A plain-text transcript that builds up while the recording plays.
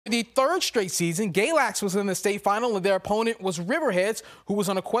The third straight season, Galax was in the state final, and their opponent was Riverheads, who was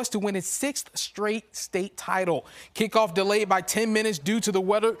on a quest to win its sixth straight state title. Kickoff delayed by 10 minutes due to the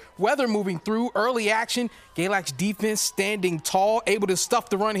weather moving through. Early action, Galax defense standing tall, able to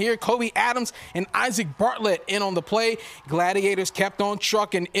stuff the run here. Kobe Adams and Isaac Bartlett in on the play. Gladiators kept on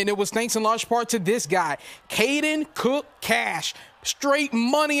trucking, and it was thanks in large part to this guy, Caden Cook Cash. Straight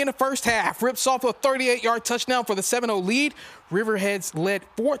money in the first half. Rips off a 38-yard touchdown for the 7-0 lead. Riverheads led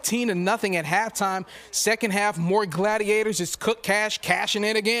 14-0 at halftime. Second half, more Gladiators. It's Cook Cash cashing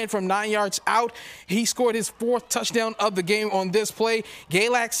in again from 9 yards out. He scored his fourth touchdown of the game on this play.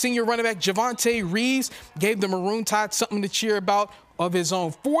 Galax senior running back Javante Reeves gave the Maroon Tide something to cheer about of his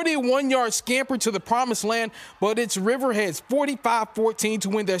own. 41-yard scamper to the promised land, but it's Riverheads 45-14 to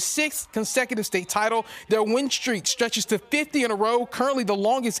win their sixth consecutive state title. Their win streak stretches to 50 in a row, currently the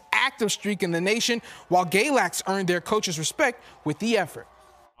longest active streak in the nation, while Galax earned their coach's respect with the effort.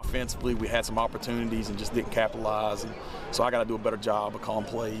 Offensively, we had some opportunities and just didn't capitalize, and so I got to do a better job of calling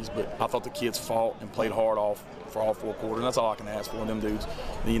plays. But I thought the kids fought and played hard off for all four quarters, and that's all I can ask for them dudes.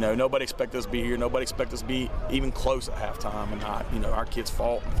 You know, nobody expected us to be here. Nobody expected us to be even close at halftime, and our kids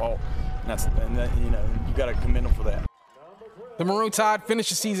fought and fought, and you got to commend them for that. The Maroon Tide finished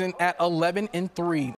the season at 11-3.